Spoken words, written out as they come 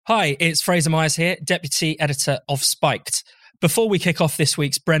Hi, it's Fraser Myers here, Deputy Editor of Spiked. Before we kick off this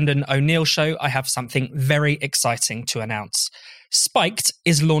week's Brendan O'Neill show, I have something very exciting to announce. Spiked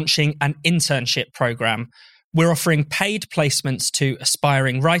is launching an internship program. We're offering paid placements to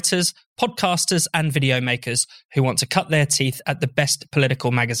aspiring writers, podcasters, and video makers who want to cut their teeth at the best political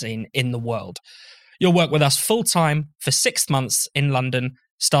magazine in the world. You'll work with us full-time for 6 months in London,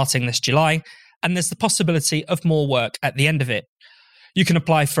 starting this July, and there's the possibility of more work at the end of it. You can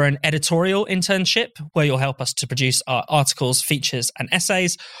apply for an editorial internship, where you'll help us to produce our articles, features, and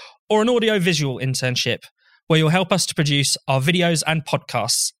essays, or an audio-visual internship, where you'll help us to produce our videos and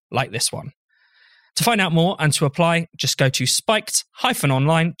podcasts like this one. To find out more and to apply, just go to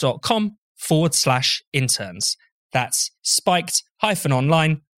spiked-online.com/interns. That's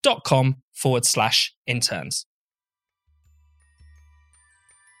spiked-online.com/interns.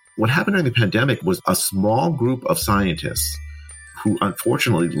 What happened during the pandemic was a small group of scientists who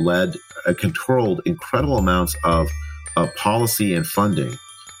unfortunately led and controlled incredible amounts of policy and funding,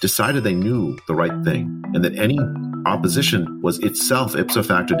 decided they knew the right thing and that any opposition was itself ipso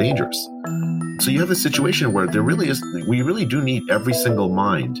facto dangerous. So you have a situation where we really do need every single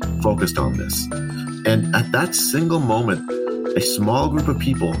mind focused on this. And at that single moment, a small group of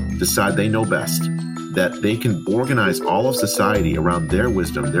people decide they know best, that they can organize all of society around their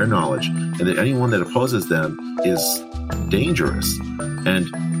wisdom, their knowledge, and that anyone that opposes them is dangerous.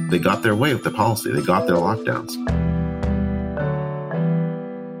 And they got their way with the policy. They got their lockdowns.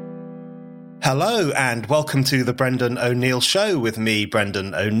 Hello and welcome to the Brendan O'Neill Show with me,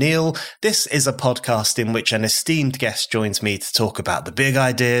 Brendan O'Neill. This is a podcast in which an esteemed guest joins me to talk about the big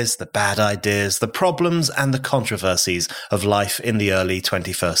ideas, the bad ideas, the problems and the controversies of life in the early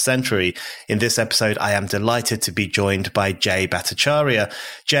 21st century. In this episode, I am delighted to be joined by Jay Bhattacharya.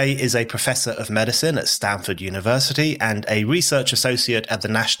 Jay is a professor of medicine at Stanford University and a research associate at the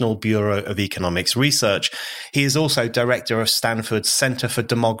National Bureau of Economics Research. He is also director of Stanford's Center for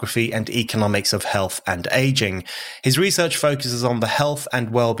Demography and Economics of Health and Aging. His research focuses on the health and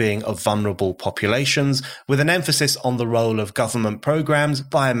well-being of vulnerable populations, with an emphasis on the role of government programs,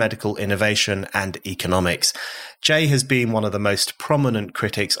 biomedical innovation, and economics. Jay has been one of the most prominent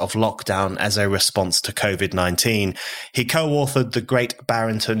critics of lockdown as a response to COVID-19. He co-authored the Great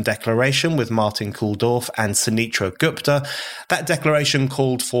Barrington Declaration with Martin Kulldorff and Sunitra Gupta. That declaration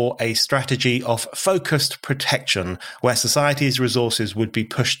called for a strategy of focused protection, where society's resources would be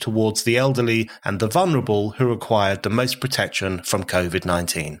pushed towards the elderly and the vulnerable who required the most protection from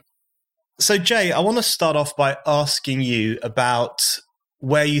COVID-19. So, Jay, I want to start off by asking you about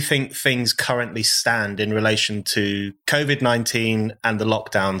where you think things currently stand in relation to COVID-19 and the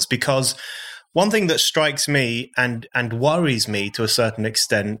lockdowns, because one thing that strikes me and worries me to a certain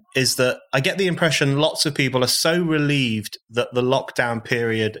extent is that I get the impression lots of people are so relieved that the lockdown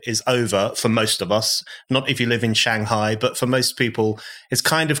period is over for most of us, not if you live in Shanghai, but for most people, it's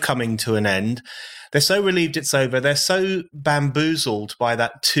kind of coming to an end. They're so relieved it's over. They're so bamboozled by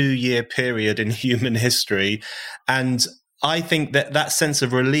that 2-year period in human history. And I think that sense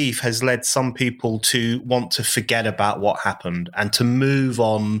of relief has led some people to want to forget about what happened and to move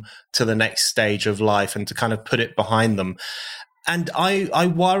on to the next stage of life and to kind of put it behind them. And I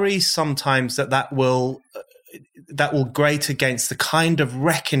worry sometimes that will grate against the kind of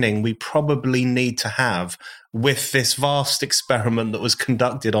reckoning we probably need to have with this vast experiment that was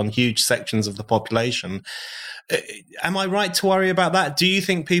conducted on huge sections of the population. Am I right to worry about that? Do you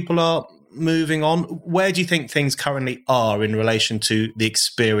think people are moving on? Where do you think things currently are in relation to the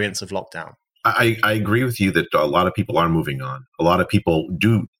experience of lockdown? I agree with you that a lot of people are moving on. A lot of people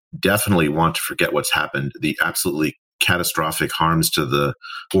do definitely want to forget what's happened, the absolutely catastrophic harms to the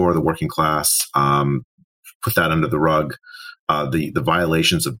poor, the working class, put that under the rug, the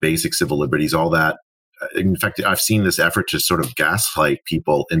violations of basic civil liberties, all that. In fact, I've seen this effort to sort of gaslight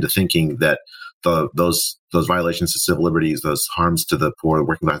people into thinking that those violations of civil liberties, those harms to the poor, the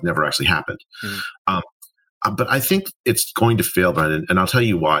working class, never actually happened. But I think it's going to fail, Brendan, and I'll tell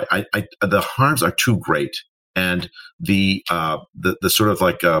you why. The harms are too great, and the sort of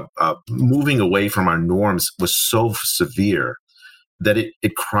like moving away from our norms was so severe that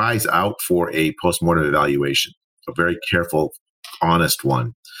it cries out for a postmortem evaluation, a very careful, honest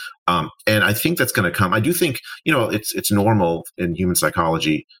one. And I think that's going to come. I do think, it's normal in human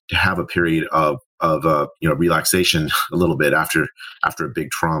psychology to have a period of relaxation a little bit after a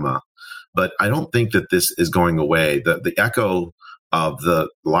big trauma. But I don't think that this is going away. The echo of the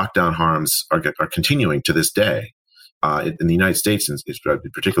lockdown harms are continuing to this day. In the United States,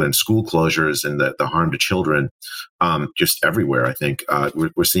 particularly in school closures and the harm to children, just everywhere. I think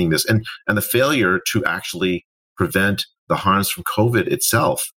we're seeing this, and the failure to actually prevent the harms from COVID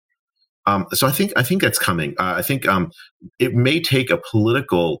itself. So I think that's coming. I think it may take a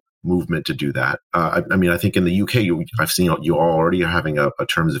political movement to do that. I think in the UK, I've seen you already are having a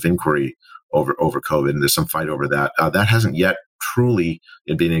terms of inquiry over COVID, and there's some fight over that. That hasn't yet truly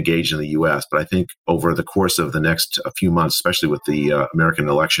been engaged in the US, but I think over the course of the next few months, especially with the American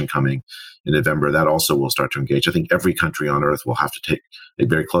election coming in November, that also will start to engage. I think every country on earth will have to take a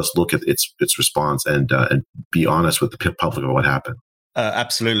very close look at its response and be honest with the public about what happened.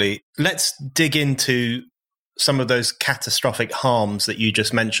 Absolutely. Let's dig into some of those catastrophic harms that you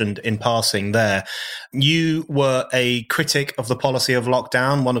just mentioned in passing there. You were a critic of the policy of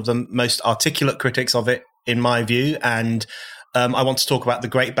lockdown, one of the most articulate critics of it, in my view. And I want to talk about the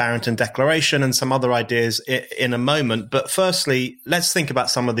Great Barrington Declaration and some other ideas in a moment. But firstly, let's think about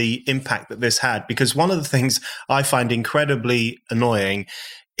some of the impact that this had, because one of the things I find incredibly annoying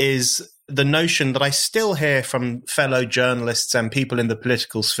is the notion that I still hear from fellow journalists and people in the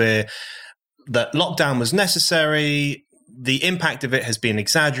political sphere that lockdown was necessary, the impact of it has been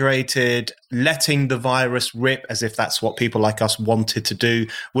exaggerated, letting the virus rip as if that's what people like us wanted to do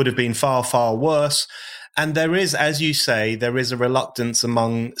would have been far, far worse. And there is, as you say, there is a reluctance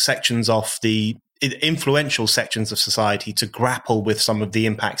among sections of the influential sections of society to grapple with some of the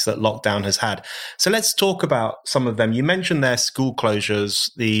impacts that lockdown has had. So let's talk about some of them. You mentioned their school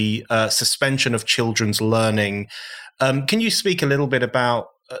closures, the suspension of children's learning. Can you speak a little bit about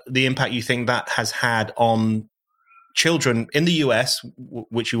the impact you think that has had on children in the US,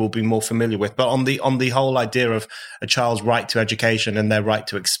 which you will be more familiar with, but on the whole idea of a child's right to education and their right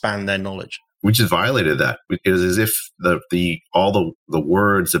to expand their knowledge? We just violated that. It was as if all the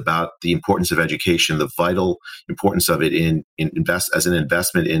words about the importance of education, the vital importance of it as an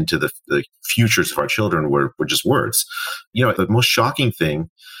investment into the futures of our children were just words. The most shocking thing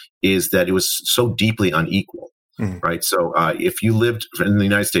is that it was so deeply unequal. Right. So if you lived in the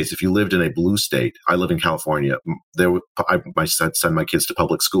United States, if you lived in a blue state, I live in California, I send my kids to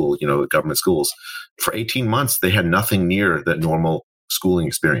public school, government schools. For 18 months, they had nothing near that normal schooling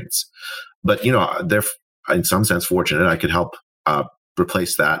experience. But, they're in some sense fortunate. I could help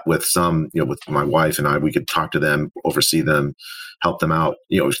replace that with with my wife and I, we could talk to them, oversee them, help them out.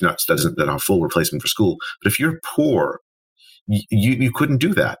 It's not a full replacement for school. But if you're poor, you couldn't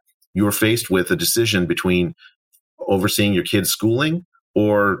do that. You were faced with a decision between overseeing your kids' schooling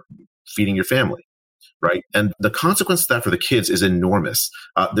or feeding your family, right? And the consequence of that for the kids is enormous.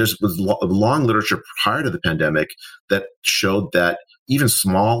 There's long literature prior to the pandemic that showed that even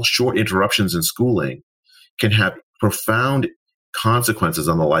small, short interruptions in schooling can have profound consequences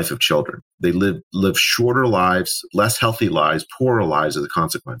on the life of children. They live shorter lives, less healthy lives, poorer lives as a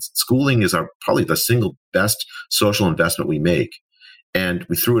consequence. Schooling is probably the single best social investment we make, and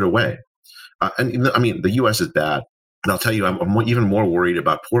we threw it away. The U.S. is bad. And I'll tell you, I'm even more worried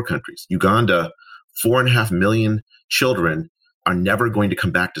about poor countries. Uganda, 4.5 million children are never going to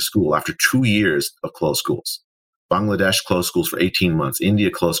come back to school after 2 years of closed schools. Bangladesh closed schools for 18 months. India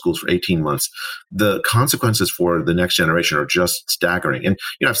closed schools for 18 months. The consequences for the next generation are just staggering. And,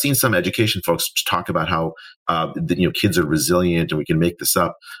 I've seen some education folks talk about how, kids are resilient and we can make this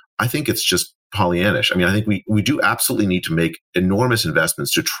up. I think it's just Pollyannish. I think we do absolutely need to make enormous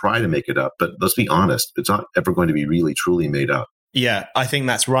investments to try to make it up. But let's be honest, it's not ever going to be really, truly made up. Yeah, I think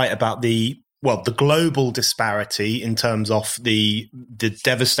that's right about the global disparity in terms of the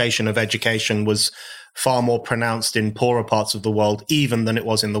devastation of education was far more pronounced in poorer parts of the world, even than it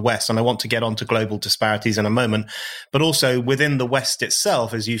was in the West. And I want to get onto global disparities in a moment. But also within the West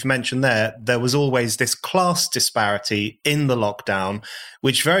itself, as you've mentioned there was always this class disparity in the lockdown,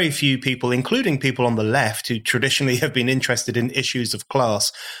 which very few people, including people on the left who traditionally have been interested in issues of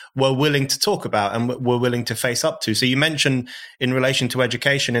class, were willing to talk about and were willing to face up to. So you mentioned in relation to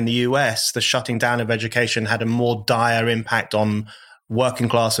education in the US, the shutting down of education had a more dire impact on working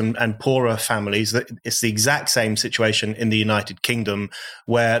class and poorer families. It's the exact same situation in the United Kingdom,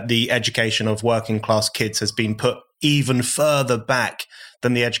 where the education of working class kids has been put even further back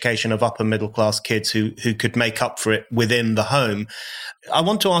than the education of upper middle class kids who could make up for it within the home. I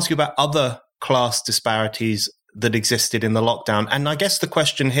want to ask you about other class disparities that existed in the lockdown. And I guess the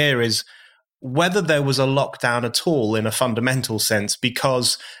question here is whether there was a lockdown at all in a fundamental sense,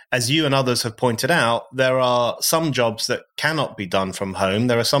 because as you and others have pointed out, there are some jobs that cannot be done from home.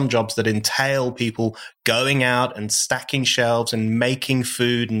 There are some jobs that entail people going out and stacking shelves and making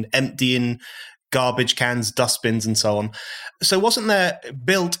food and emptying garbage cans, dustbins, and so on. So wasn't there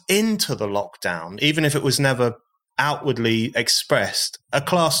built into the lockdown, even if it was never outwardly expressed, a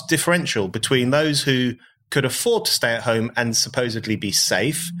class differential between those who could afford to stay at home and supposedly be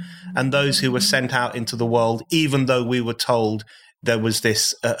safe, and those who were sent out into the world, even though we were told there was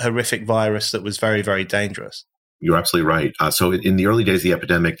this horrific virus that was very, very dangerous. You're absolutely right. So in the early days of the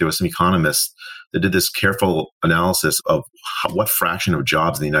epidemic, there were some economists that did this careful analysis of what fraction of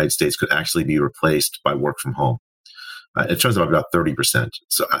jobs in the United States could actually be replaced by work from home. It turns out about 30%.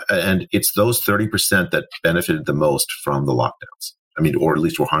 So, and it's those 30% that benefited the most from the lockdowns. I mean, or at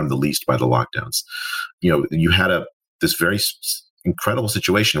least were harmed the least by the lockdowns. You know, you had this very incredible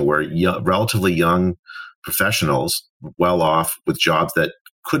situation where relatively young professionals, well off with jobs that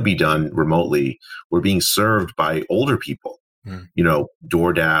could be done remotely, were being served by older people. You know,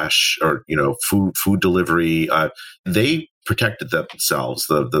 DoorDash or, you know, food delivery. They protected themselves.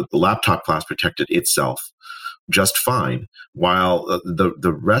 The laptop class protected itself just fine, while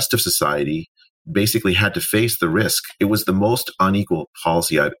the rest of society basically had to face the risk. It was the most unequal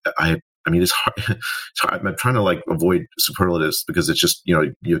policy I mean, it's hard. I'm trying to like avoid superlatives because it's just, you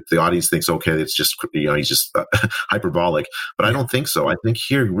know, the audience thinks, okay, it's just, you know, he's just hyperbolic. But I don't think so. I think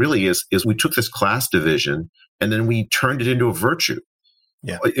here really is we took this class division and then we turned it into a virtue.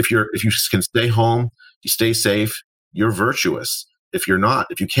 Yeah. If you can stay home, you stay safe, you're virtuous. If you're not,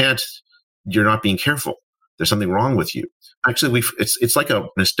 if you can't, you're not being careful. There's something wrong with you. Actually, it's like an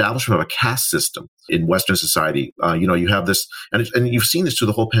establishment of a caste system in Western society. You know, you have this, and you've seen this through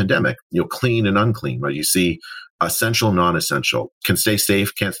the whole pandemic. You know, clean and unclean, right? You see essential, non-essential, can stay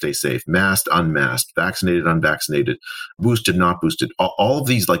safe, can't stay safe, masked, unmasked, vaccinated, unvaccinated, boosted, not boosted. All of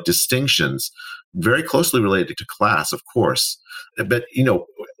these like distinctions, very closely related to class, of course. But you know,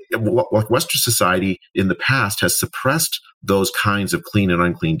 Western society in the past has suppressed those kinds of clean and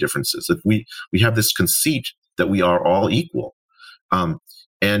unclean differences. If we have this conceit that we are all equal.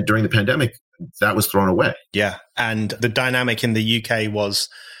 And during the pandemic, that was thrown away. Yeah. And the dynamic in the UK was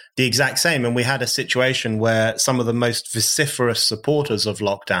the exact same. And we had a situation where some of the most vociferous supporters of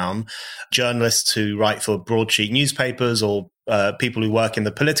lockdown, journalists who write for broadsheet newspapers or people who work in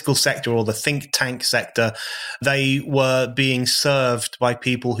the political sector or the think tank sector, they were being served by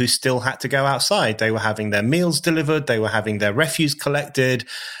people who still had to go outside. They were having their meals delivered. They were having their refuse collected.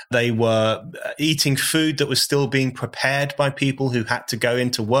 They were eating food that was still being prepared by people who had to go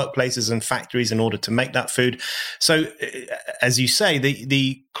into workplaces and factories in order to make that food. So, as you say,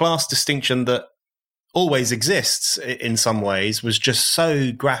 the class distinction that always exists in some ways was just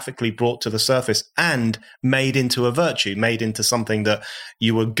so graphically brought to the surface and made into a virtue, made into something that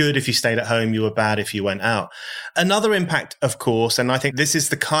you were good if you stayed at home, you were bad if you went out. Another impact, of course, and I think this is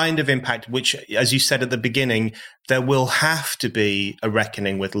the kind of impact which, as you said at the beginning, there will have to be a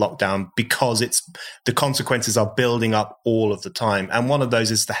reckoning with lockdown because the consequences are building up all of the time. And one of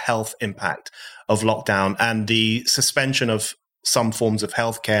those is the health impact of lockdown and the suspension of some forms of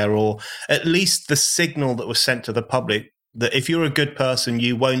healthcare, or at least the signal that was sent to the public that if you're a good person,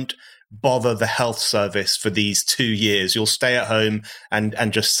 you won't bother the health service for these 2 years. You'll stay at home and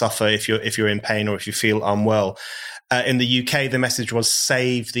just suffer if you're in pain or if you feel unwell. In the UK, the message was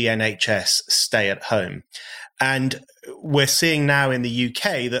save the NHS, stay at home. And we're seeing now in the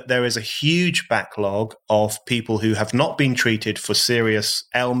UK that there is a huge backlog of people who have not been treated for serious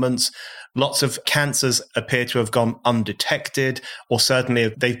ailments. Lots of cancers appear to have gone undetected, or certainly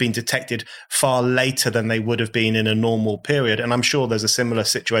they've been detected far later than they would have been in a normal period. And I'm sure there's a similar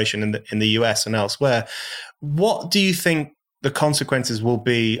situation in the US and elsewhere. What do you think the consequences will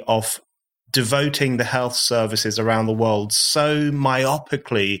be of devoting the health services around the world so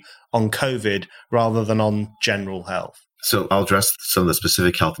myopically on COVID rather than on general health? So I'll address some of the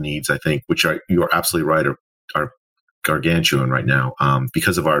specific health needs, I think, which you are absolutely right, are gargantuan right now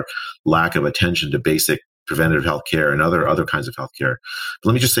because of our lack of attention to basic preventative health care and other kinds of health care. But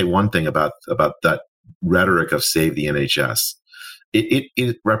let me just say one thing about that rhetoric of save the NHS.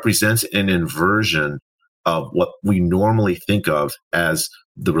 It represents an inversion of what we normally think of as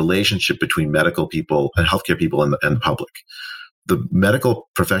the relationship between medical people and healthcare people and the public. The medical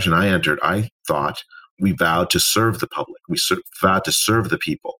profession I entered, I thought we vowed to serve the public. We vowed to serve the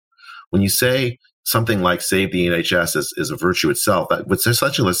people. When you say something like save the NHS is a virtue itself, that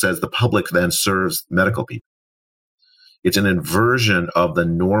essentially says the public then serves medical people. It's an inversion of the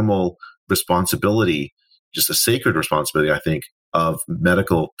normal responsibility, just a sacred responsibility, I think, of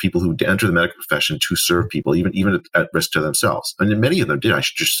medical people who enter the medical profession to serve people, even at risk to themselves. And many of them did. We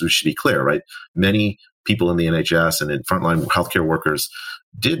should be clear, right? Many people in the NHS and in frontline healthcare workers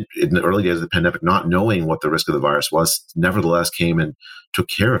did, in the early days of the pandemic, not knowing what the risk of the virus was, nevertheless came and took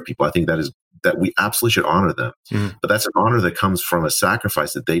care of people. I think that we absolutely should honor them. But that's an honor that comes from a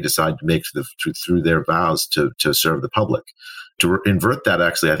sacrifice that they decide to make through their vows to serve the public. To invert that,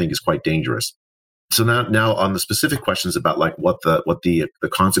 actually, I think is quite dangerous. So now on the specific questions about like what the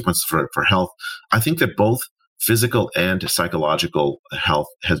consequences for health, I think that both physical and psychological health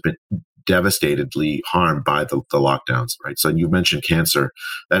has been devastatedly harmed by the lockdowns, right? So you mentioned cancer.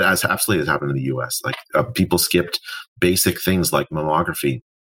 That absolutely has happened in the U.S. Like people skipped basic things like mammography,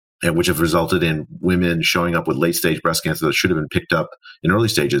 and which have resulted in women showing up with late-stage breast cancer that should have been picked up in early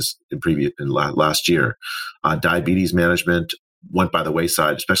stages in last year. Diabetes management went by the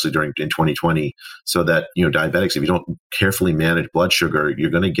wayside, especially in 2020, so that, diabetics, if you don't carefully manage blood sugar,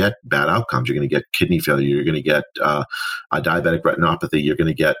 you're going to get bad outcomes. You're going to get kidney failure. You're going to get a diabetic retinopathy. You're going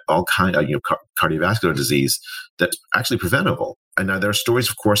to get all kind of cardiovascular disease that's actually preventable. And now there are stories,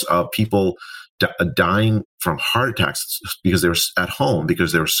 of course, of people dying from heart attacks because they were at home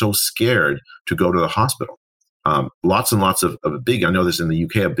because they were so scared to go to the hospital. Lots and lots of big, I know there's in the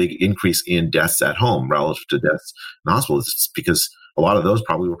UK, a big increase in deaths at home relative to deaths in hospitals. It's because a lot of those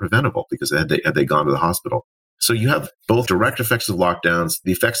probably were preventable because had they gone to the hospital. So you have both direct effects of lockdowns,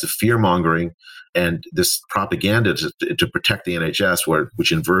 the effects of fear mongering, and this propaganda to protect the NHS,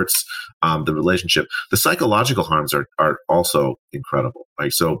 which inverts the relationship. The psychological harms are also incredible.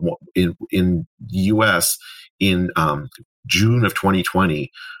 Right? So in the US, in June of 2020,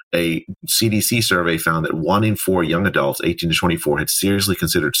 a CDC survey found that 1 in 4 young adults, 18 to 24, had seriously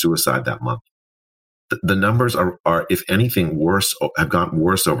considered suicide that month. The numbers are, if anything, worse, have gotten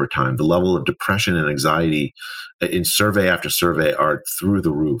worse over time. The level of depression and anxiety in survey after survey are through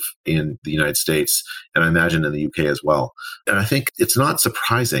the roof in the United States, and I imagine in the UK as well. And I think it's not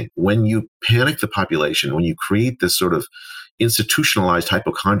surprising when you panic the population, when you create this sort of institutionalized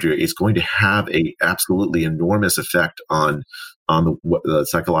hypochondria, it's going to have a absolutely enormous effect on the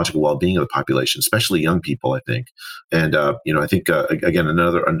psychological well-being of the population, especially young people, I think. And, I think, again,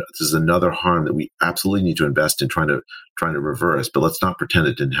 this is another harm that we absolutely need to invest in trying to reverse, but let's not pretend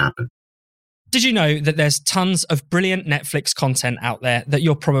it didn't happen. Did you know that there's tons of brilliant Netflix content out there that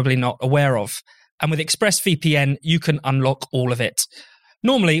you're probably not aware of? And with ExpressVPN, you can unlock all of it.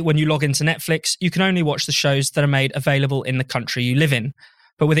 Normally, when you log into Netflix, you can only watch the shows that are made available in the country you live in.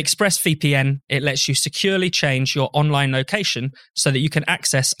 But with ExpressVPN, it lets you securely change your online location so that you can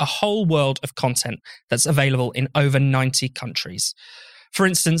access a whole world of content that's available in over 90 countries. For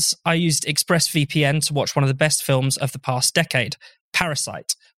instance, I used ExpressVPN to watch one of the best films of the past decade,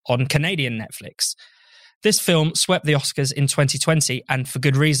 Parasite, on Canadian Netflix. This film swept the Oscars in 2020, and for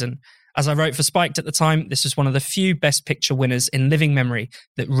good reason. As I wrote for Spiked at the time, this was one of the few Best Picture winners in living memory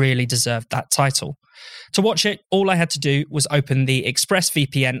that really deserved that title. To watch it, all I had to do was open the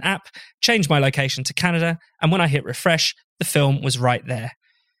ExpressVPN app, change my location to Canada, and when I hit refresh, the film was right there.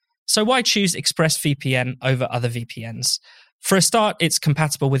 So why choose ExpressVPN over other VPNs? For a start, it's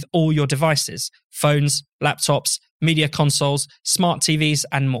compatible with all your devices, phones, laptops, media consoles, smart TVs,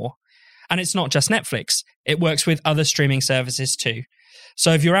 and more. And it's not just Netflix, it works with other streaming services too.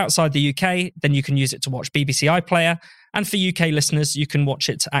 So if you're outside the UK, then you can use it to watch BBC iPlayer, and for UK listeners, you can watch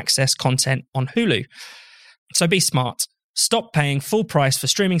it to access content on Hulu. So be smart. Stop paying full price for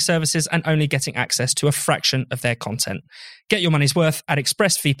streaming services and only getting access to a fraction of their content. Get your money's worth at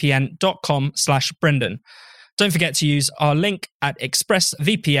expressvpn.com/Brendan. Don't forget to use our link at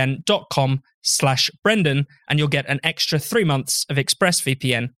expressvpn.com/Brendan, and you'll get an extra 3 months of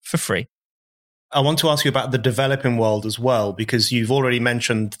ExpressVPN for free. I want to ask you about the developing world as well, because you've already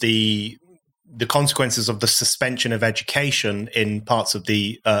mentioned the consequences of the suspension of education in parts of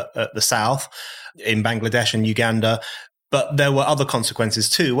the South, in Bangladesh and Uganda. But there were other consequences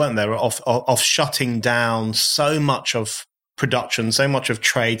too, weren't there, of shutting down so much of production, so much of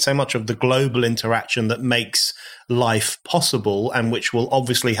trade, so much of the global interaction that makes life possible, and which will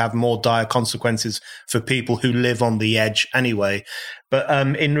obviously have more dire consequences for people who live on the edge anyway. But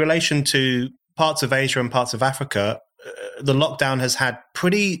in relation to parts of Asia and parts of Africa, the lockdown has had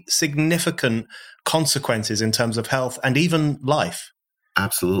pretty significant consequences in terms of health and even life.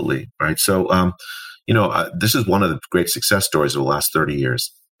 Absolutely. Right. So, this is one of the great success stories of the last 30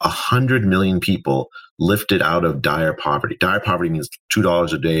 years. 100 million people lifted out of dire poverty. Dire poverty means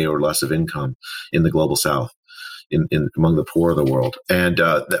 $2 a day or less of income in the global South, among the poor of the world. And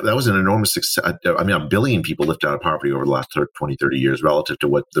that was an enormous success. I mean, 1 billion people lifted out of poverty over the last 20, 30 years relative to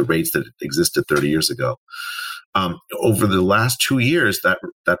what the rates that existed 30 years ago. Over the last 2 years, that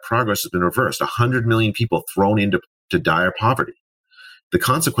progress has been reversed. 100 million people thrown into dire poverty. The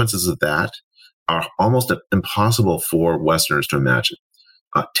consequences of that are almost impossible for Westerners to imagine.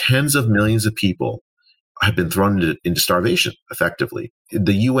 Tens of millions of people have been thrown into starvation, effectively.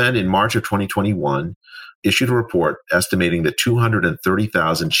 The UN in March of 2021 issued a report estimating that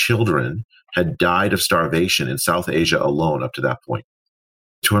 230,000 children had died of starvation in South Asia alone up to that point.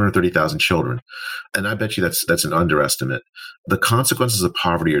 230,000 children. And I bet you that's an underestimate. The consequences of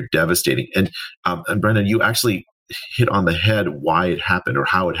poverty are devastating. And Brendan, you actually hit on the head why it happened or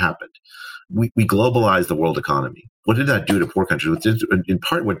how it happened. We globalized the world economy. What did that do to poor countries? In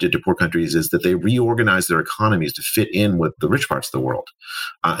part, what did to poor countries is that they reorganized their economies to fit in with the rich parts of the world.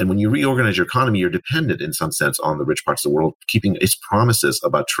 And when you reorganize your economy, you're dependent in some sense on the rich parts of the world, keeping its promises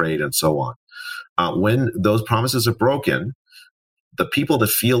about trade and so on. When those promises are broken, the people that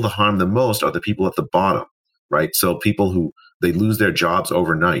feel the harm the most are the people at the bottom, right? So people who they lose their jobs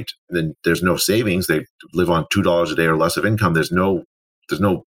overnight, then there's no savings. They live on $2 a day or less of income. There's no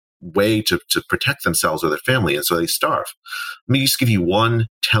way to protect themselves or their family, and so they starve. Let me just give you one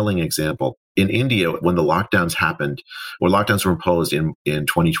telling example. In India, when the lockdowns happened, or lockdowns were imposed in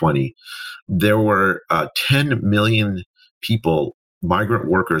 2020, there were 10 million people, migrant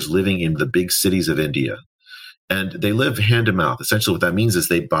workers, living in the big cities of India. And they live hand to mouth. Essentially, what that means is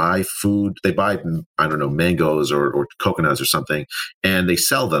they buy food, they buy, I don't know, mangoes or coconuts or something, and they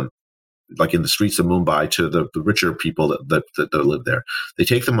sell them like in the streets of Mumbai to the richer people that live there. They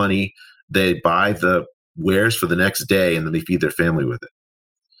take the money, they buy the wares for the next day, and then they feed their family with it.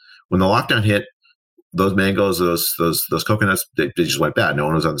 When the lockdown hit, those mangoes, those coconuts, they just went bad. No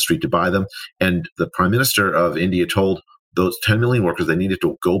one was on the street to buy them. And the Prime Minister of India told those 10 million workers they needed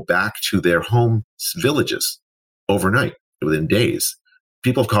to go back to their home villages overnight, within days.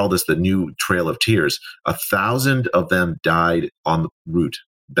 People have called this the new Trail of Tears. 1,000 of them died on the route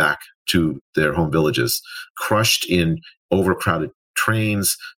back to their home villages, crushed in overcrowded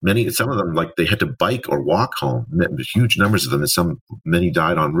trains. Some of them, like, they had to bike or walk home. Huge numbers of them, and many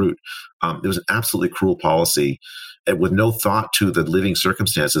died en route. It was an absolutely cruel policy, with no thought to the living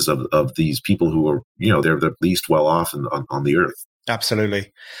circumstances of these people who are, they're the least well off on the earth.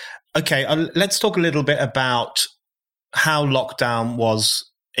 Absolutely. Okay, let's talk a little bit about how lockdown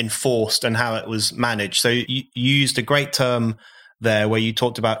was enforced and how it was managed. So you used a great term there where you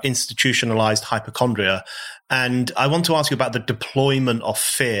talked about institutionalized hypochondria. And I want to ask you about the deployment of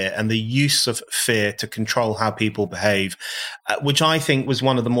fear and the use of fear to control how people behave, which I think was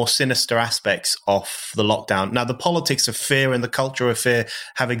one of the more sinister aspects of the lockdown. Now, the politics of fear and the culture of fear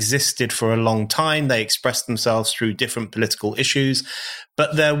have existed for a long time. They express themselves through different political issues.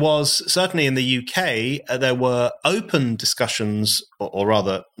 But there was, certainly in the UK, there were open discussions, or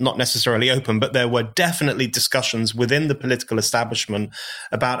rather, not necessarily open, but there were definitely discussions within the political establishment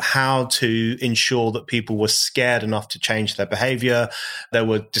about how to ensure that people were scared enough to change their behavior. There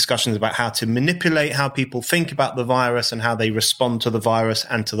were discussions about how to manipulate how people think about the virus and how they respond to the virus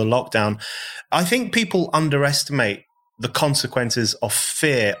and to the lockdown. I think people underestimate the consequences of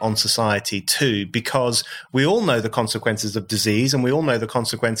fear on society too, because we all know the consequences of disease and we all know the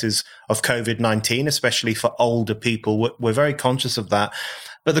consequences of COVID-19, especially for older people. We're very conscious of that.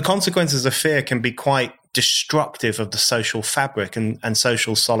 But the consequences of fear can be quite destructive of the social fabric and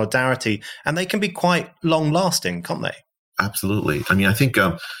social solidarity, and they can be quite long-lasting, can't they? Absolutely. I mean, I think,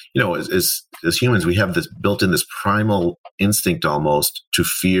 as humans, we have this built in this primal instinct almost to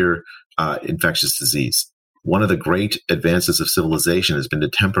fear infectious disease. One of the great advances of civilization has been to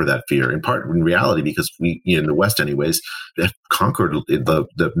temper that fear, in part, in reality, because we, in the West anyways, have conquered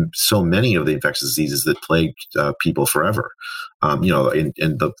so many of the infectious diseases that plagued people forever. And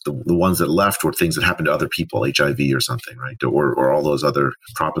the ones that left were things that happened to other people, HIV or something, right? Or all those other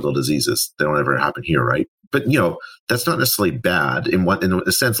tropical diseases. They don't ever happen here, right? But, that's not necessarily bad in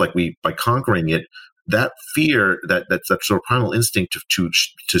a sense, like by conquering it, that fear, that sort of primal instinct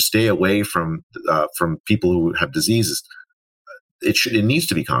to stay away from people who have diseases, it needs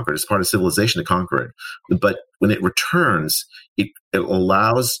to be conquered. It's part of civilization to conquer it. But when it returns, it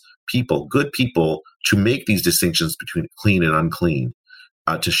allows good people, to make these distinctions between clean and unclean,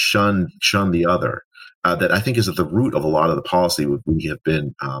 to shun the other. That I think is at the root of a lot of the policy we have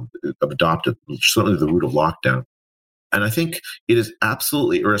been adopted, certainly the root of lockdown. And I think it is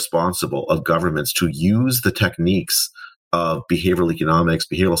absolutely irresponsible of governments to use the techniques of behavioral economics,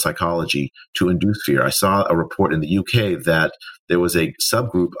 behavioral psychology to induce fear. I saw a report in the UK that there was a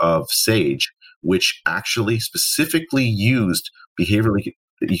subgroup of SAGE which actually specifically used behavioral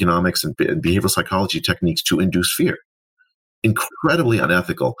economics and behavioral psychology techniques to induce fear. Incredibly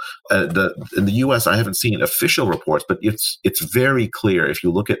unethical. In the U.S., I haven't seen official reports, but it's very clear if you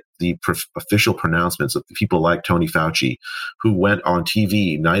look at the official pronouncements of people like Tony Fauci, who went on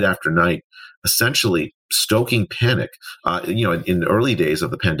TV night after night, essentially stoking panic. In the early days of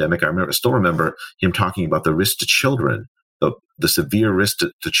the pandemic, I still remember him talking about the risk to children the severe risk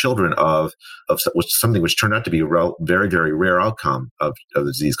to children of something which turned out to be a very, very rare outcome of the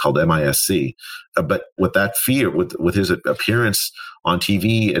disease called MIS-C. But with that fear, with his appearance on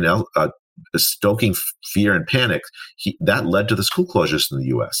TV and stoking fear and panic, that led to the school closures in the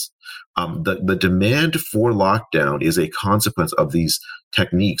U.S. The demand for lockdown is a consequence of these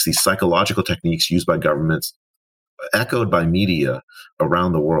techniques, these psychological techniques used by governments, echoed by media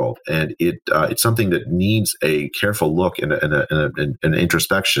around the world, and it's something that needs a careful look and an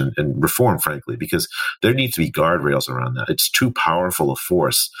introspection and reform, frankly, because there needs to be guardrails around that. It's too powerful a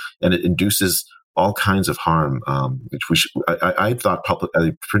force, and it induces all kinds of harm. I thought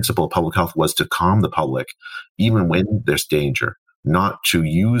the principle of public health was to calm the public, even when there's danger, not to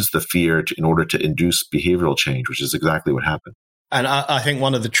use the fear in order to induce behavioral change, which is exactly what happened. And I think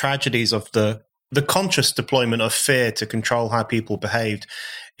one of the tragedies of the conscious deployment of fear to control how people behaved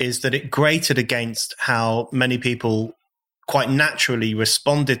is that it grated against how many people quite naturally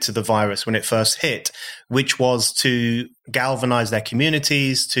responded to the virus when it first hit, which was to galvanize their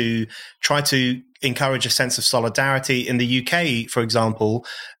communities, to try to encourage a sense of solidarity. In the UK, for example,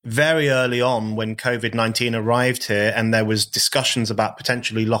 very early on when COVID-19 arrived here and there was discussions about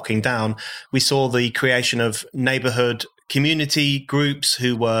potentially locking down, we saw the creation of neighborhood community groups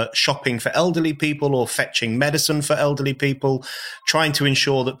who were shopping for elderly people or fetching medicine for elderly people, trying to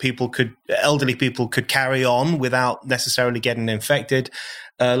ensure that elderly people could carry on without necessarily getting infected.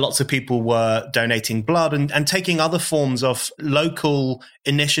 Lots of people were donating blood and taking other forms of local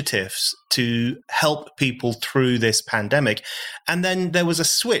initiatives to help people through this pandemic. And then there was a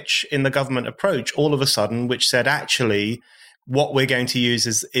switch in the government approach all of a sudden, which said, actually, what we're going to use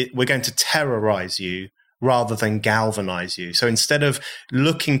is we're going to terrorize you rather than galvanize you. So instead of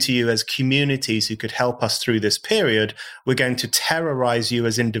looking to you as communities who could help us through this period, we're going to terrorize you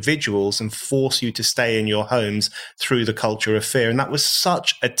as individuals and force you to stay in your homes through the culture of fear. And that was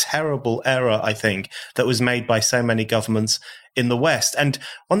such a terrible error, I think, that was made by so many governments in the West. And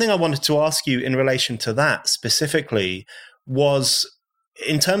one thing I wanted to ask you in relation to that specifically was,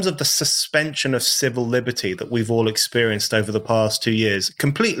 in terms of the suspension of civil liberty that we've all experienced over the past 2 years,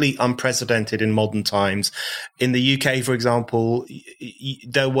 completely unprecedented in modern times. In the UK, for example,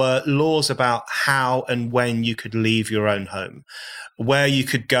 there were laws about how and when you could leave your own home, where you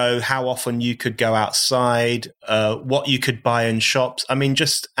could go, how often you could go outside, what you could buy in shops. I mean,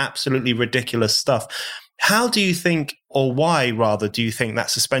 just absolutely ridiculous stuff. How do you think, or why rather, do you think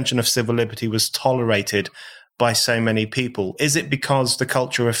that suspension of civil liberty was tolerated by so many people? Is it because the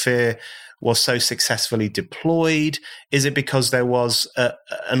culture of fear was so successfully deployed? Is it because there was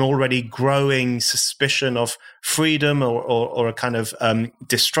an already growing suspicion of freedom or a kind of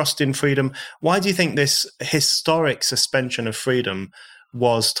distrust in freedom? Why do you think this historic suspension of freedom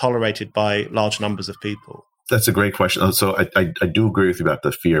was tolerated by large numbers of people? That's a great question. So I do agree with you about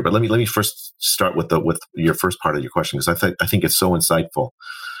the fear, but let me first start with your first part of your question, because I think it's so insightful.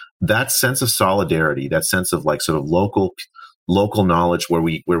 That sense of solidarity, that sense of like sort of local knowledge where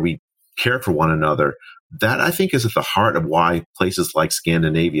we care for one another, that I think is at the heart of why places like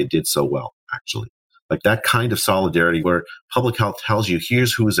Scandinavia did so well, actually. Like that kind of solidarity where public health tells you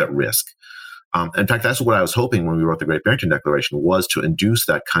here's who's at risk. In fact, that's what I was hoping when we wrote the Great Barrington Declaration, was to induce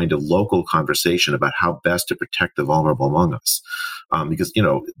that kind of local conversation about how best to protect the vulnerable among us. Because,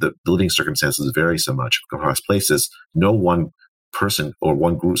 the living circumstances vary so much across places. No one person or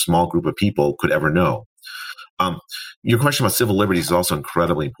small group of people could ever know. Your question about civil liberties is also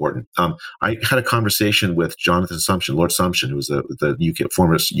incredibly important. I had a conversation with Jonathan Sumption, Lord Sumption, who was the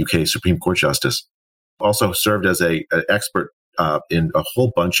former UK Supreme Court Justice, also served as an expert in a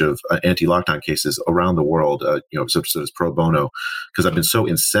whole bunch of anti-lockdown cases around the world, sort of pro bono, because I've been so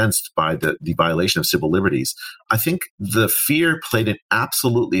incensed by the violation of civil liberties. I think the fear played an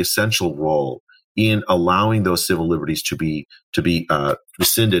absolutely essential role in allowing those civil liberties to be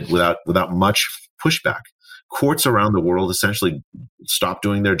rescinded without much pushback. Courts around the world essentially stopped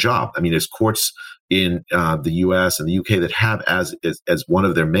doing their job. I mean, there's courts in the U.S. and the U.K. that have as one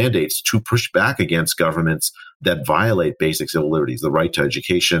of their mandates to push back against governments that violate basic civil liberties: the right to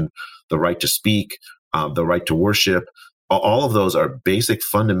education, the right to speak, the right to worship. All of those are basic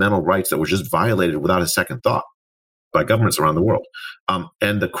fundamental rights that were just violated without a second thought by governments around the world.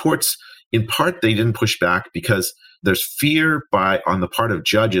 And the courts, in part, they didn't push back because there's fear on the part of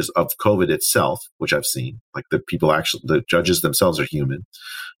judges of COVID itself, which I've seen. Like the judges themselves are human.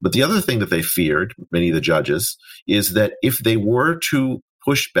 But the other thing that they feared, many of the judges, is that if they were to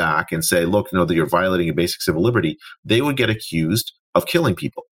push back and say, look, that you're violating a basic civil liberty, they would get accused of killing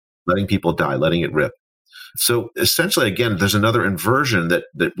people, letting people die, letting it rip. So essentially, again, there's another inversion that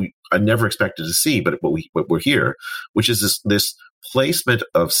I never expected to see, but what we're here, which is this placement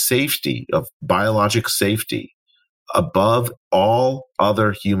of safety, of biologic safety, above all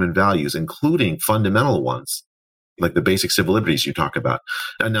other human values, including fundamental ones, like the basic civil liberties you talk about.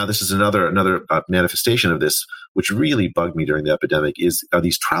 And now this is another manifestation of this, which really bugged me during the epidemic, are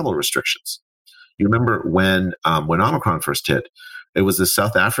these travel restrictions. You remember when Omicron first hit, it was the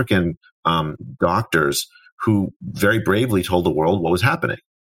South African doctors who very bravely told the world what was happening.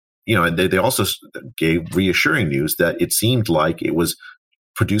 And they also gave reassuring news that it seemed like it was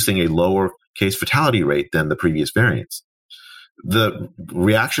producing a lower case fatality rate than the previous variants. The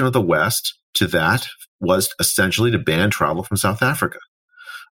reaction of the West to that was essentially to ban travel from South Africa.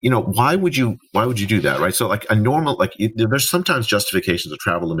 Why would you do that, right? So there's sometimes justifications of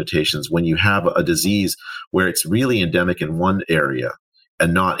travel limitations when you have a disease where it's really endemic in one area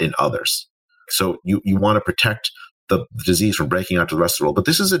and not in others. So you want to protect the disease from breaking out to the rest of the world. But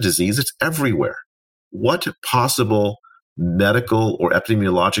this is a disease that's everywhere. What possible medical or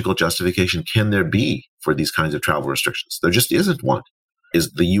epidemiological justification can there be for these kinds of travel restrictions? There just isn't one.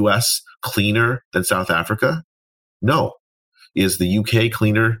 Is the US cleaner than South Africa? No. Is the UK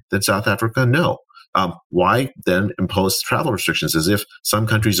cleaner than South Africa? No. Why then impose travel restrictions as if some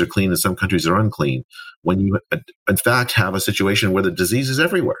countries are clean and some countries are unclean, when you in fact have a situation where the disease is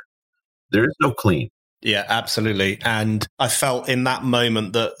everywhere? There is no clean. Yeah, absolutely. And I felt in that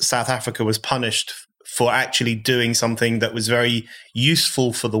moment that South Africa was punished for actually doing something that was very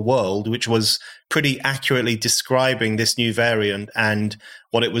useful for the world, which was pretty accurately describing this new variant and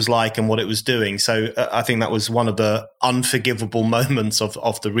what it was like and what it was doing. So I think that was one of the unforgivable moments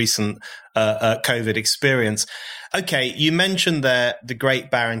of the recent COVID experience. Okay, you mentioned there the Great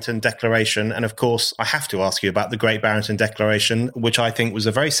Barrington Declaration. And of course, I have to ask you about the Great Barrington Declaration, which I think was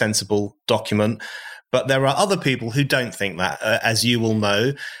a very sensible document. But there are other people who don't think that, as you will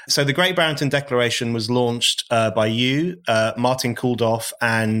know. So the Great Barrington Declaration was launched by you, Martin Kulldorff,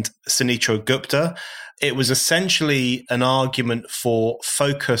 and Sunetra Gupta. It was essentially an argument for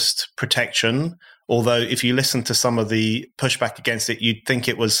focused protection, although if you listen to some of the pushback against it, you'd think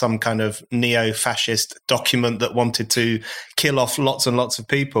it was some kind of neo-fascist document that wanted to kill off lots and lots of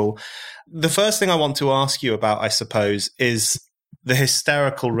people. The first thing I want to ask you about, I suppose, is the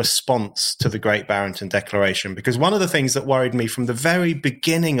hysterical response to the Great Barrington Declaration, because one of the things that worried me from the very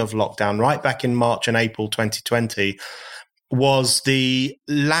beginning of lockdown, right back in March and April 2020, was the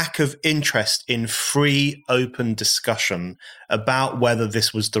lack of interest in free, open discussion about whether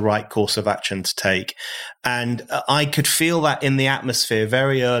this was the right course of action to take. And I could feel that in the atmosphere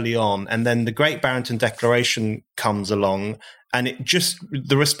very early on. And then the Great Barrington Declaration comes along, and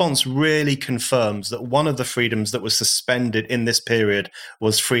the response really confirms that one of the freedoms that was suspended in this period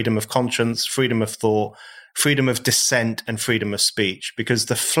was freedom of conscience, freedom of thought, freedom of dissent, and freedom of speech. Because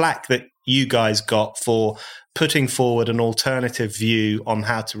the flack that you guys got for putting forward an alternative view on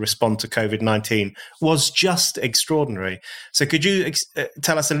how to respond to COVID-19 was just extraordinary. So could you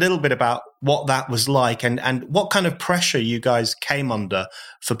tell us a little bit about what that was like and what kind of pressure you guys came under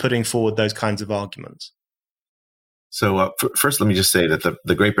for putting forward those kinds of arguments? So first, let me just say that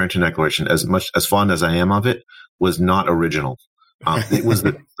the Great Barrington Declaration, as fond as I am of it, was not original. It was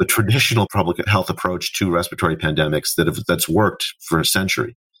the traditional public health approach to respiratory pandemics that's worked for a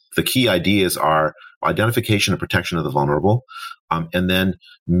century. The key ideas are identification and protection of the vulnerable, and then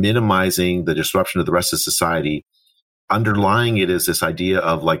minimizing the disruption of the rest of society. Underlying it is this idea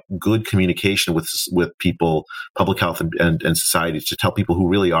of like good communication with people, public health and society, to tell people who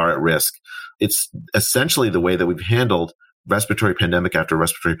really are at risk. It's essentially the way that we've handled respiratory pandemic after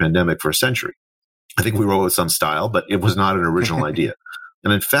respiratory pandemic for a century. I think we wrote with some style, but it was not an original idea.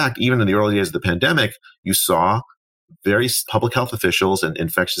 And in fact, even in the early days of the pandemic, you saw various public health officials and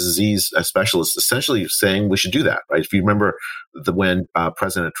infectious disease specialists essentially saying we should do that, right? If you remember when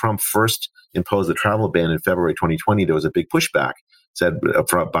President Trump first imposed the travel ban in February 2020, there was a big pushback said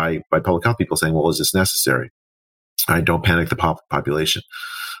by public health people saying, well, is this necessary? Don't panic the population.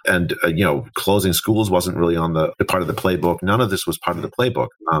 And, closing schools wasn't really on the part of the playbook. None of this was part of the playbook.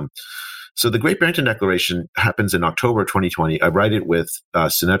 So the Great Barrington Declaration happens in October 2020. I write it with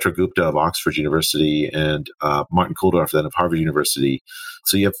Sunetra Gupta of Oxford University and Martin Kulldorff then of Harvard University.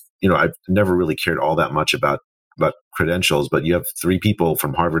 So you have, I've never really cared all that much about credentials, but you have three people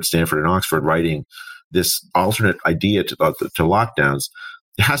from Harvard, Stanford, and Oxford writing this alternate idea to lockdowns.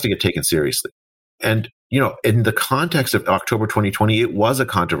 It has to get taken seriously. And, in the context of October 2020, it was a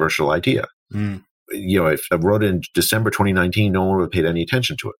controversial idea. If I wrote it in December 2019, no one would have paid any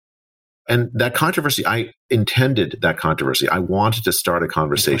attention to it. And that controversy, I intended that controversy. I wanted to start a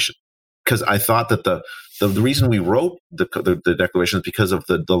conversation because I thought that the The reason we wrote the declaration is because of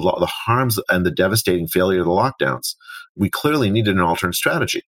the harms and the devastating failure of the lockdowns. We clearly needed an alternate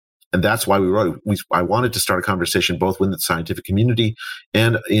strategy. And that's why we wrote it. I wanted to start a conversation both with the scientific community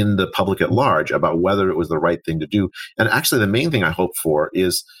and in the public at large about whether it was the right thing to do. And actually, the main thing I hope for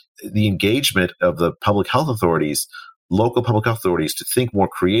is the engagement of the public health authorities, local public health authorities, to think more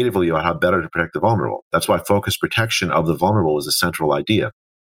creatively about how better to protect the vulnerable. That's why focused protection of the vulnerable is a central idea.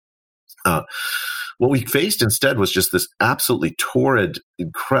 What we faced instead was just this absolutely torrid,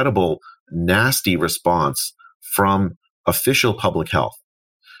 incredible, nasty response from official public health.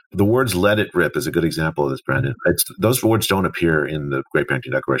 The words "let it rip" is a good example of this, Brandon. Those words don't appear in the Great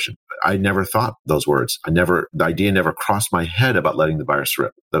Barrington Declaration. I never thought those words. The idea never crossed my head about letting the virus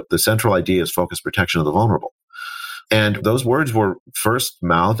rip. The central idea is focused protection of the vulnerable. And those words were first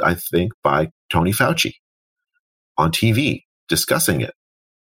mouthed, I think, by Tony Fauci on TV discussing it.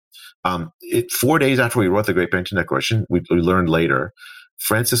 4 days after we wrote the Great Barrington Declaration, we learned later,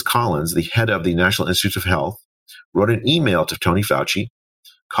 Francis Collins, the head of the National Institutes of Health, wrote an email to Tony Fauci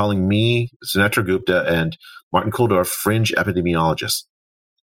calling me, Sunetra Gupta, and Martin Kulldorff fringe epidemiologists.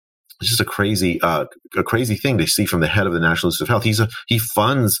 It's just a crazy thing to see from the head of the National Institute of Health. He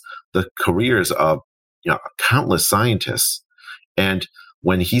funds the careers of countless scientists, and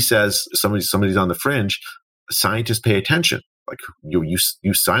when he says somebody's on the fringe, scientists pay attention. Like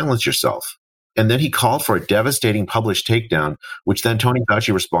you silence yourself. And then he called for a devastating published takedown, which then Tony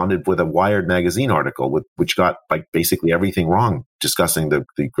Fauci responded with a Wired magazine article, which got basically everything wrong, discussing the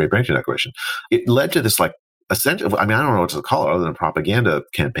Great Barrington Declaration. It led to this essentially, I don't know what to call it other than a propaganda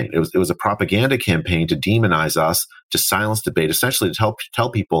campaign. It was a propaganda campaign to demonize us, to silence debate, essentially to tell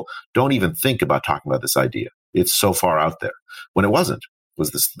people, don't even think about talking about this idea. It's so far out there. When it wasn't. It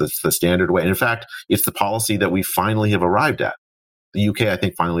was the standard way. And in fact, it's the policy that we finally have arrived at. The UK, I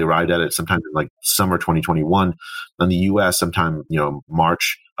think, finally arrived at it sometime in summer 2021, and the US sometime,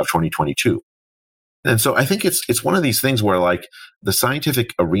 March of 2022. And so I think it's one of these things where the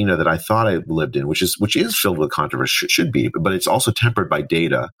scientific arena that I thought I lived in, which is filled with controversy, should be, but it's also tempered by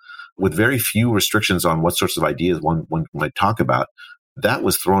data with very few restrictions on what sorts of ideas one might talk about. That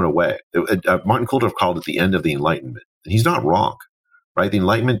was thrown away. Martin Kulldorff called it the end of the Enlightenment. And he's not wrong. Right, the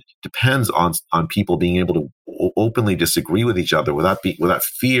Enlightenment depends on people being able to openly disagree with each other without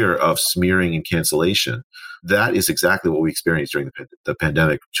fear of smearing and cancellation. That is exactly what we experienced during the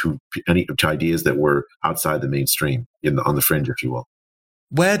pandemic to ideas that were outside the mainstream, on the fringe, if you will.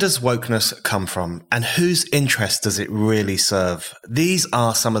 Where does wokeness come from, and whose interest does it really serve? These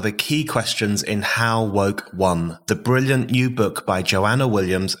are some of the key questions in How Woke Won, the brilliant new book by Joanna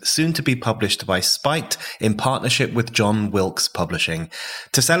Williams, soon to be published by Spiked in partnership with John Wilkes Publishing.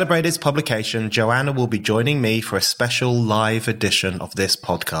 To celebrate its publication, Joanna will be joining me for a special live edition of this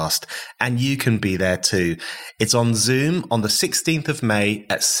podcast, and you can be there too. It's on Zoom on the 16th of May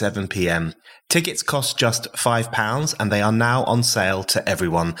at 7 p.m. Tickets cost just £5 and they are now on sale to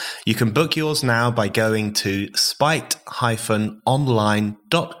everyone. You can book yours now by going to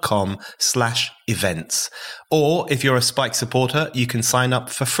spiked-online.com/events. Or if you're a Spiked supporter, you can sign up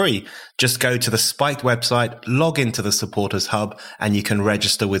for free. Just go to the Spiked website, log into the supporters hub, and you can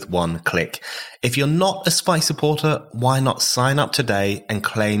register with one click. If you're not a Spiked supporter, why not sign up today and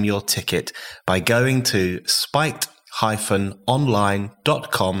claim your ticket by going to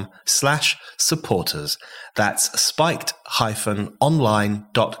spiked-online.com/supporters. That's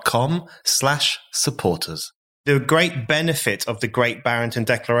spiked-online.com/supporters. The great benefit of the Great Barrington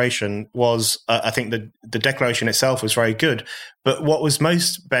Declaration was, I think the declaration itself was very good, but what was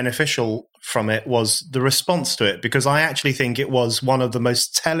most beneficial from it was the response to it, because I actually think it was one of the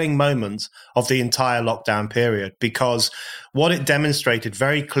most telling moments of the entire lockdown period, because what it demonstrated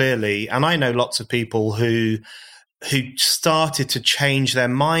very clearly, and I know lots of people who started to change their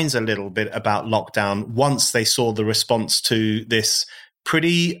minds a little bit about lockdown once they saw the response to this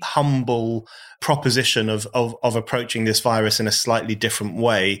pretty humble proposition of approaching this virus in a slightly different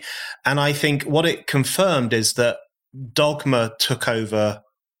way. And I think what it confirmed is that dogma took over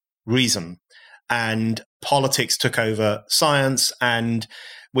reason and politics took over science. And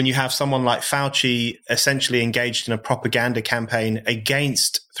when you have someone like Fauci essentially engaged in a propaganda campaign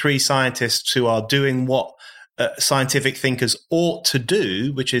against three scientists who are doing what scientific thinkers ought to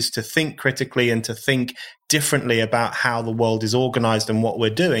do, which is to think critically and to think differently about how the world is organized and what we're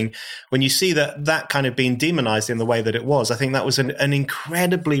doing. When you see that kind of being demonized in the way that it was, I think that was an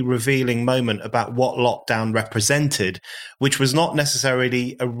incredibly revealing moment about what lockdown represented, which was not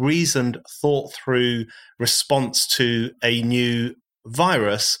necessarily a reasoned, thought through response to a new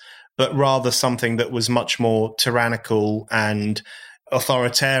virus, but rather something that was much more tyrannical and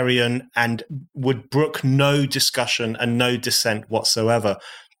authoritarian and would brook no discussion and no dissent whatsoever.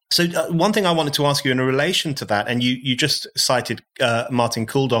 So one thing I wanted to ask you in relation to that, and you just cited Martin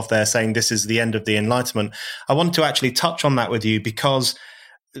Kulldorff there saying this is the end of the Enlightenment. I wanted to actually touch on that with you because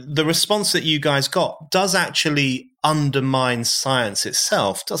the response that you guys got does actually undermine science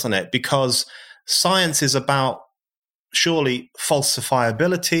itself, doesn't it? Because science is about surely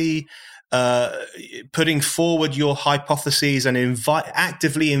falsifiability, putting forward your hypotheses and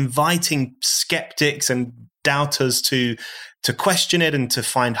actively inviting skeptics and doubters to question it and to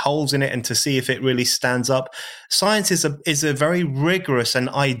find holes in it and to see if it really stands up. Science is a very rigorous and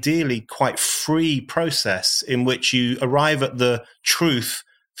ideally quite free process in which you arrive at the truth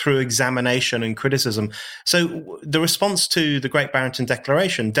through examination and criticism. So the response to the Great Barrington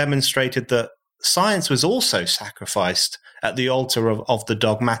Declaration demonstrated that science was also sacrificed at the altar of the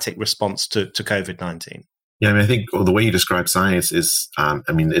dogmatic response to COVID-19. Yeah, I mean, I think the way you describe science is,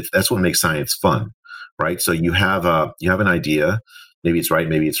 that's what makes science fun, right? So you have an idea, maybe it's right,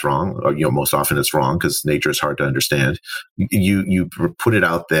 maybe it's wrong, or most often it's wrong because nature is hard to understand. You put it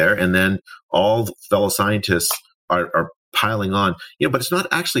out there, and then all fellow scientists are piling on, but it's not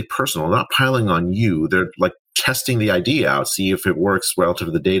actually personal. They're not piling on you. They're like testing the idea out, see if it works relative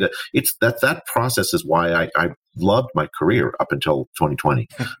to the data. It's that process is why I loved my career up until 2020.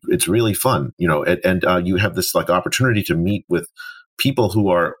 It's really fun, and you have this like opportunity to meet with people who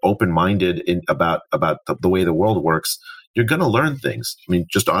are open-minded about the way the world works. You're going to learn things. I mean,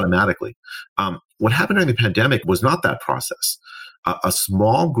 just automatically. What happened during the pandemic was not that process. A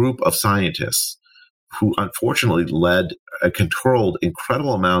small group of scientists who unfortunately led and controlled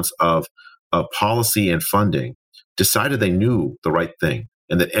incredible amounts of policy and funding, decided they knew the right thing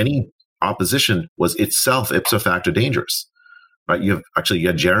and that any opposition was itself ipso facto dangerous. Right? You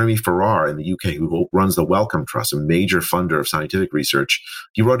had Jeremy Farrar in the UK who runs the Wellcome Trust, a major funder of scientific research.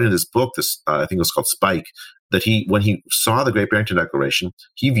 He wrote in his book, I think it was called Spike, that when he saw the Great Barrington Declaration,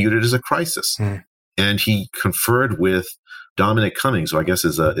 he viewed it as a crisis. And he conferred with Dominic Cummings, who I guess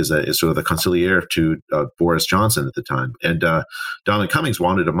is sort of the consigliere to Boris Johnson at the time. And Dominic Cummings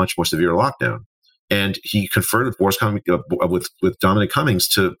wanted a much more severe lockdown. And he conferred with Boris Cummings, with Dominic Cummings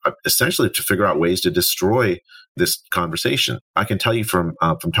to essentially to figure out ways to destroy this conversation. I can tell you from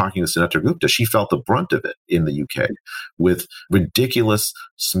talking to Senator Gupta, she felt the brunt of it in the UK with ridiculous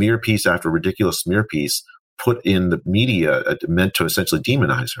smear piece after ridiculous smear piece put in the media meant to essentially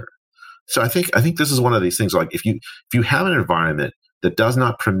demonize her. So I think this is one of these things. Like if you have an environment that does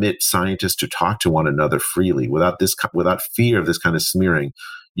not permit scientists to talk to one another freely without fear of this kind of smearing,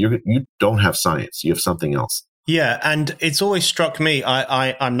 you don't have science. You have something else. Yeah, and it's always struck me.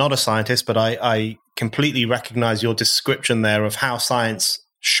 I'm not a scientist, but I completely recognize your description there of how science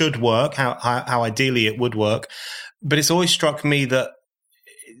should work, how ideally it would work. But it's always struck me that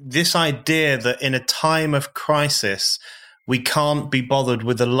this idea that in a time of crisis, we can't be bothered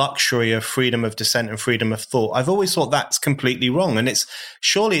with the luxury of freedom of dissent and freedom of thought. I've always thought that's completely wrong. And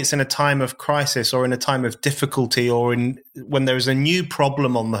surely it's in a time of crisis or in a time of difficulty or when there is a new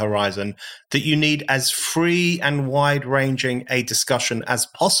problem on the horizon that you need as free and wide-ranging a discussion as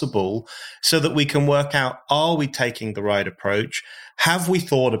possible so that we can work out, are we taking the right approach? Have we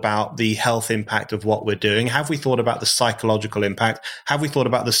thought about the health impact of what we're doing? Have we thought about the psychological impact? Have we thought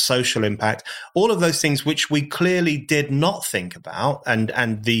about the social impact? All of those things which we clearly did not think about,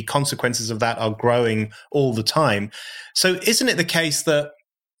 and the consequences of that are growing all the time. So isn't it the case that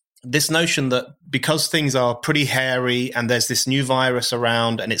this notion that because things are pretty hairy and there's this new virus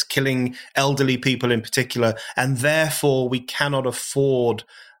around and it's killing elderly people in particular, and therefore we cannot afford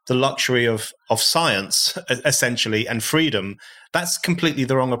the luxury of science, essentially, and freedom, that's completely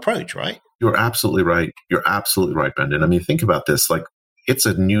the wrong approach, right? You're absolutely right. You're absolutely right, Brendan. I mean, think about this. Like, it's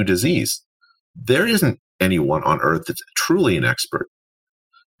a new disease. There isn't anyone on Earth that's truly an expert.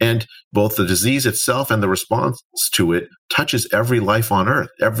 And both the disease itself and the response to it touches every life on Earth,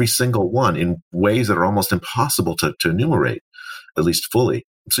 every single one, in ways that are almost impossible to enumerate, at least fully.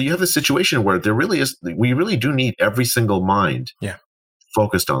 So you have a situation where we really do need every single mind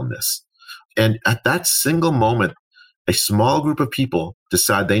focused on this. And at that single moment, a small group of people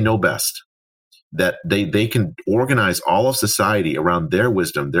decide they know best, that they can organize all of society around their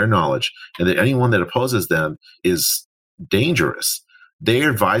wisdom, their knowledge, and that anyone that opposes them is dangerous. They're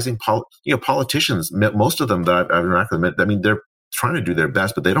advising politicians, most of them that I've interacted with, I mean, they're trying to do their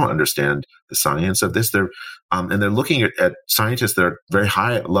best, but they don't understand the science of this. And they're looking at scientists that are very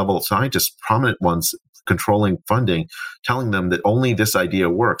high-level scientists, prominent ones, controlling funding, telling them that only this idea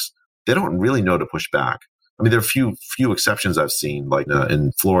works. They don't really know to push back. I mean, there are few exceptions I've seen, like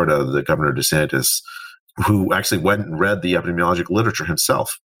in Florida, the Governor DeSantis who actually went and read the epidemiological literature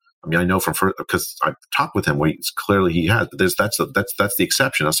himself. I mean, I know because I've talked with him where clearly he has, but that's the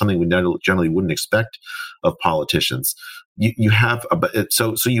exception. That's something we generally wouldn't expect of politicians. You have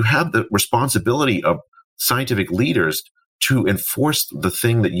the responsibility of scientific leaders to enforce the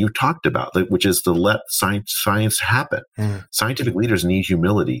thing that you talked about, which is to let science happen. Scientific leaders need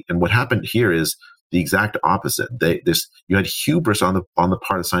humility, and what happened here is the exact opposite. You had hubris on the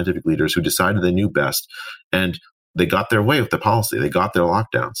part of scientific leaders who decided they knew best, and they got their way with the policy. They got their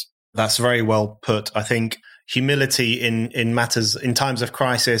lockdowns. That's very well put. I think humility in matters, in times of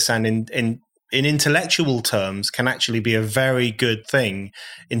crisis and in intellectual terms, can actually be a very good thing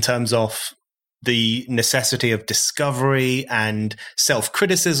in terms of the necessity of discovery and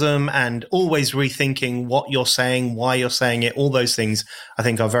self-criticism and always rethinking what you're saying, why you're saying it. All those things I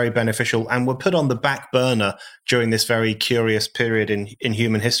think are very beneficial and were put on the back burner during this very curious period in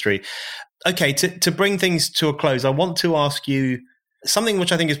human history. Okay, to bring things to a close, I want to ask you something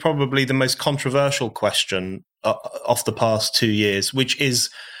which I think is probably the most controversial question of the past 2 years, which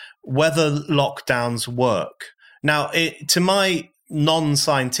is whether lockdowns work. Now, to my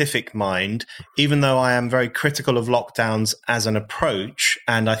non-scientific mind, even though I am very critical of lockdowns as an approach,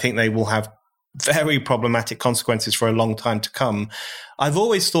 and I think they will have very problematic consequences for a long time to come, I've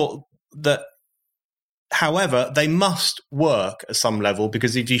always thought that, however, they must work at some level,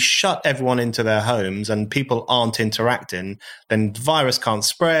 because if you shut everyone into their homes and people aren't interacting, then the virus can't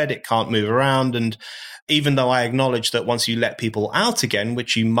spread, it can't move around. And even though I acknowledge that once you let people out again,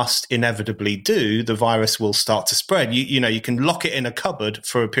 which you must inevitably do, the virus will start to spread. You can lock it in a cupboard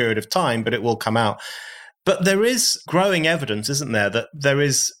for a period of time, but it will come out. But there is growing evidence, isn't there, that there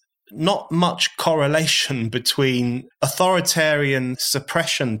is not much correlation between authoritarian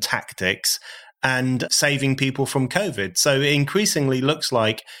suppression tactics and saving people from COVID. So it increasingly looks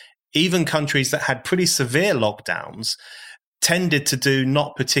like even countries that had pretty severe lockdowns tended to do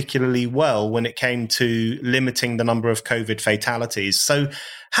not particularly well when it came to limiting the number of COVID fatalities. So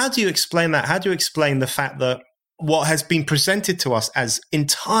how do you explain that? How do you explain the fact that what has been presented to us as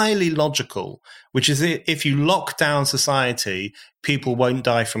entirely logical, which is if you lock down society, people won't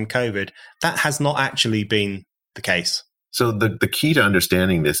die from COVID, that has not actually been the case? So the key to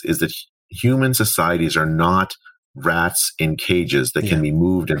understanding this is that human societies are not rats in cages that can be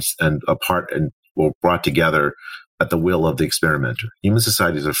moved and apart and brought together at the will of the experimenter. Human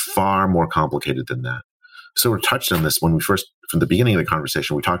societies are far more complicated than that. So we touched on this when from the beginning of the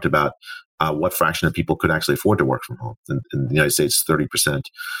conversation, we talked about what fraction of people could actually afford to work from home. In the United States, 30%.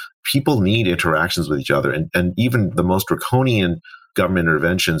 People need interactions with each other, and even the most draconian government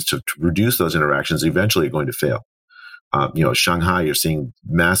interventions to reduce those interactions eventually are going to fail. Shanghai, you're seeing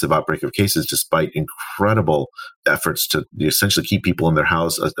massive outbreak of cases despite incredible efforts to essentially keep people in their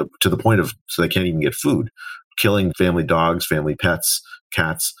house to the point of so they can't even get food, killing family dogs, family pets,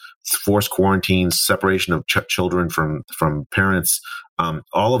 cats, forced quarantines, separation of children from parents.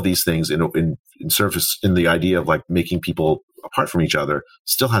 All of these things in service in the idea of like making people apart from each other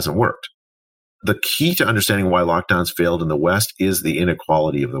still hasn't worked. The key to understanding why lockdowns failed in the West is the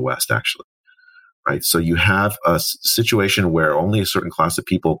inequality of the West, actually. Right. So you have a situation where only a certain class of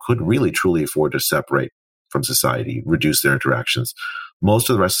people could really truly afford to separate from society, reduce their interactions. Most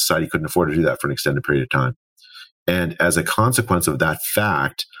of the rest of society couldn't afford to do that for an extended period of time. And as a consequence of that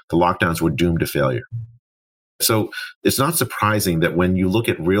fact, the lockdowns were doomed to failure. So it's not surprising that when you look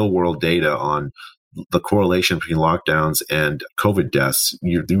at real world data on the correlation between lockdowns and COVID deaths,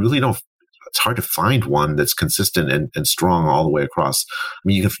 you really don't. It's hard to find one that's consistent and strong all the way across. I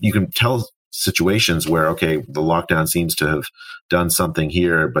mean, you can tell situations where, okay, the lockdown seems to have done something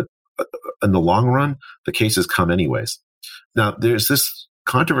here, but in the long run, the cases come anyways. Now, there's this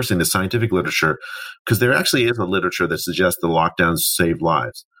controversy in the scientific literature because there actually is a literature that suggests the lockdowns save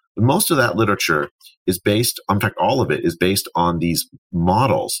lives. But most of that literature is based, in fact, all of it is based on these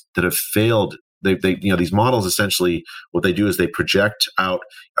models that have failed. These models essentially, what they do is they project out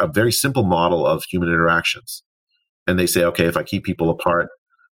a very simple model of human interactions. And they say, okay, if I keep people apart,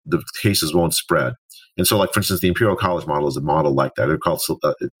 the cases won't spread. And so, like, for instance, the Imperial College model is a model like that. They're called,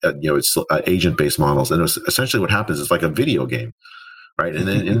 it's agent-based models. And essentially what happens is like a video game, right? And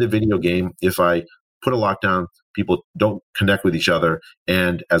then in the video game, if I put a lockdown, people don't connect with each other.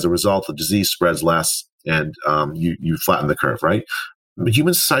 And as a result, the disease spreads less and you flatten the curve, right? But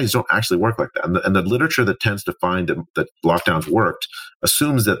human societies don't actually work like that. And the literature that tends to find that lockdowns worked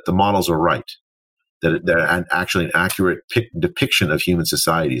assumes that the models are right, that they're actually an accurate depiction of human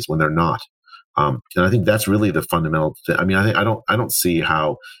societies when they're not. And I think that's really the fundamental thing. I mean, I don't see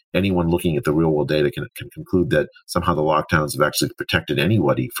how anyone looking at the real world data can conclude that somehow the lockdowns have actually protected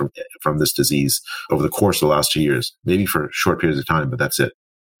anybody from this disease over the course of the last 2 years, maybe for short periods of time, but that's it.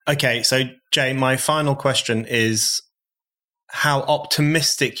 Okay. So Jay, my final question is how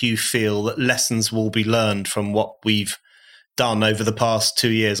optimistic you feel that lessons will be learned from what we've done over the past 2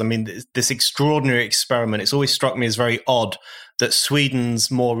 years. I mean, this extraordinary experiment, it's always struck me as very odd that Sweden's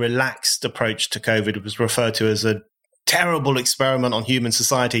more relaxed approach to COVID was referred to as a terrible experiment on human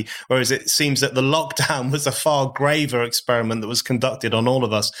society, whereas it seems that the lockdown was a far graver experiment that was conducted on all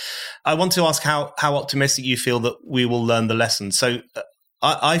of us. I want to ask how optimistic you feel that we will learn the lesson. So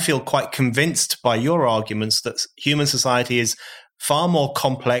I feel quite convinced by your arguments that human society is far more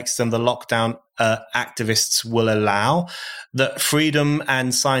complex than the lockdown activists will allow, that freedom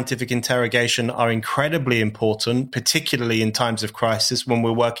and scientific interrogation are incredibly important, particularly in times of crisis when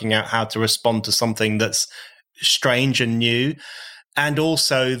we're working out how to respond to something that's strange and new, and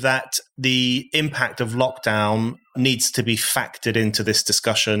also that the impact of lockdown needs to be factored into this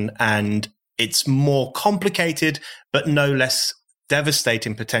discussion, and it's more complicated, but no less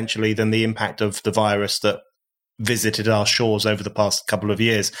devastating potentially than the impact of the virus that visited our shores over the past couple of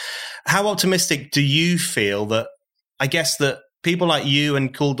years. How optimistic do you feel that, I guess, that people like you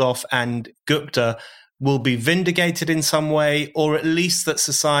and Kulldorff and Gupta will be vindicated in some way, or at least that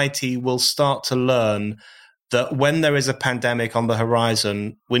society will start to learn that when there is a pandemic on the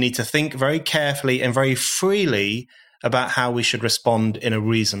horizon, we need to think very carefully and very freely about how we should respond in a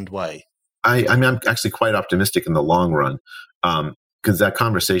reasoned way? I mean, I'm actually quite optimistic in the long run, because that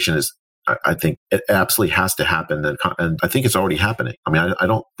conversation is, I think it absolutely has to happen. And I think it's already happening. I mean, I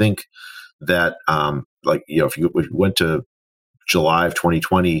don't think that, if you went to July of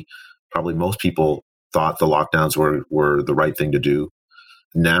 2020, probably most people thought the lockdowns were the right thing to do.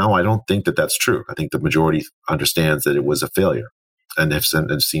 Now, I don't think that that's true. I think the majority understands that it was a failure and have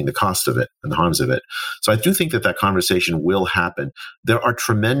seen the cost of it and the harms of it. So I do think that conversation will happen. There are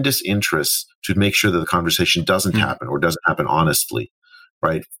tremendous interests to make sure that the conversation doesn't happen or doesn't happen honestly,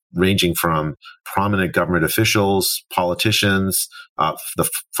 right? Ranging from prominent government officials, politicians, the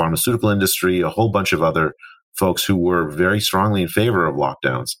pharmaceutical industry, a whole bunch of other folks who were very strongly in favor of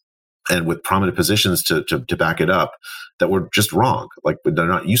lockdowns and with prominent positions to back it up, that were just wrong. Like, they're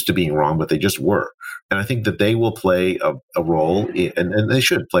not used to being wrong, but they just were. And I think that they will play a role and they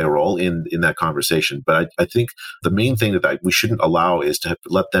should play a role in that conversation. But I think the main thing that we shouldn't allow is to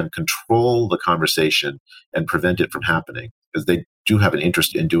let them control the conversation and prevent it from happening, because they do have an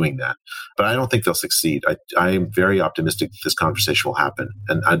interest in doing that. But I don't think they'll succeed. I am very optimistic that this conversation will happen.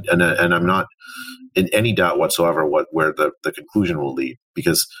 And I'm not in any doubt whatsoever where the conclusion will lead,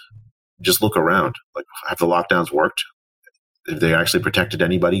 because just look around. Like, have the lockdowns worked? Have they actually protected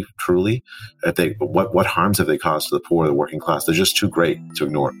anybody truly? What harms have they caused to the poor, the working class? They're just too great to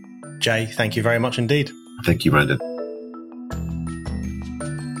ignore. Jay, thank you very much indeed. Thank you, Brendan.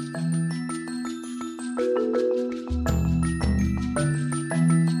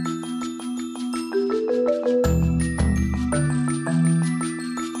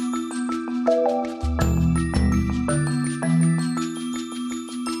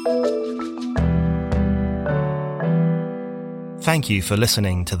 Thank you for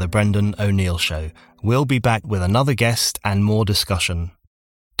listening to The Brendan O'Neill Show. We'll be back with another guest and more discussion.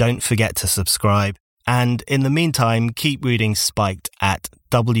 Don't forget to subscribe, and in the meantime, keep reading Spiked at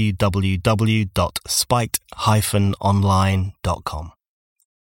www.spiked-online.com.